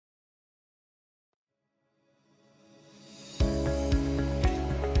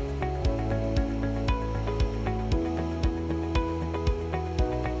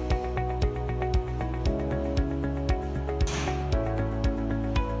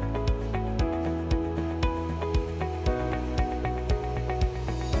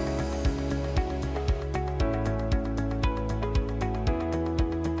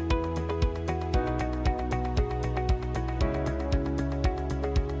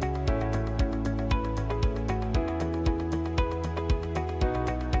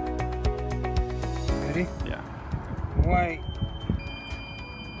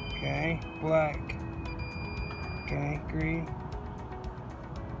black. Okay, green.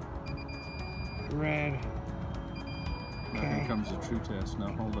 Red. Now Okay. here comes the true test. Now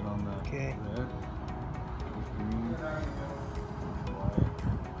hold it on that. Okay. Red. Green. White.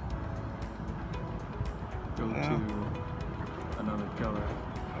 Go to another color.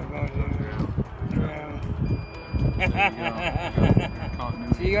 I'm going to brown. There you go.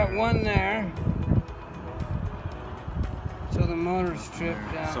 Continuity. So you got one there. So the motor's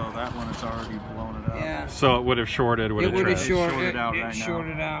tripped out. So that one, it's already blown it out. Yeah. So it would have shorted with It a would have tread. shorted out it right now.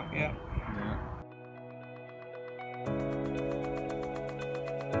 shorted out, yeah. Yeah.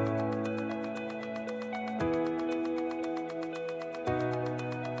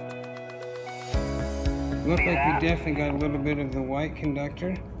 Looked like we definitely got a little bit of the white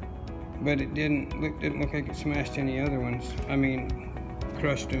conductor, but it didn't look like it smashed any other ones. I mean,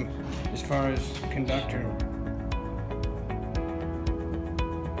 crushed them as far as conductor.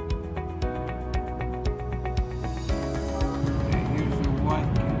 Okay, here's the white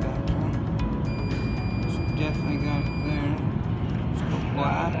conductor. So definitely got it there. Let's go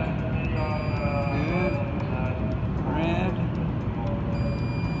black. Good. Red.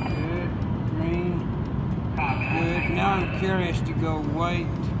 Good. Green. Good. Now I'm curious to go white.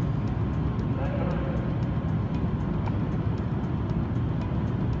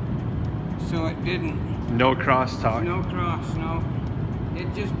 So it didn't. No crosstalk. No cross, no.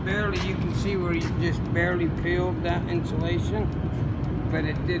 It just barely, you can see where you just barely peeled that insulation, but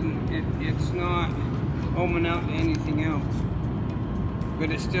it didn't, it's not homing out to anything else. But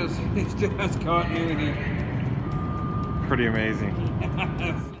it still has continuity. Pretty amazing.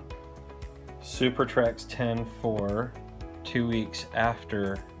 Super-Trex 10.4, 2 weeks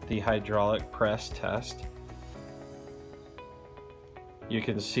after the hydraulic press test. You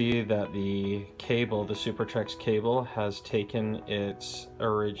can see that the cable, the Super-Trex cable, has taken its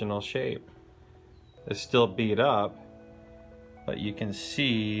original shape. It's still beat up, but you can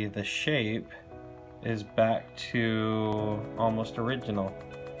see the shape is back to almost original.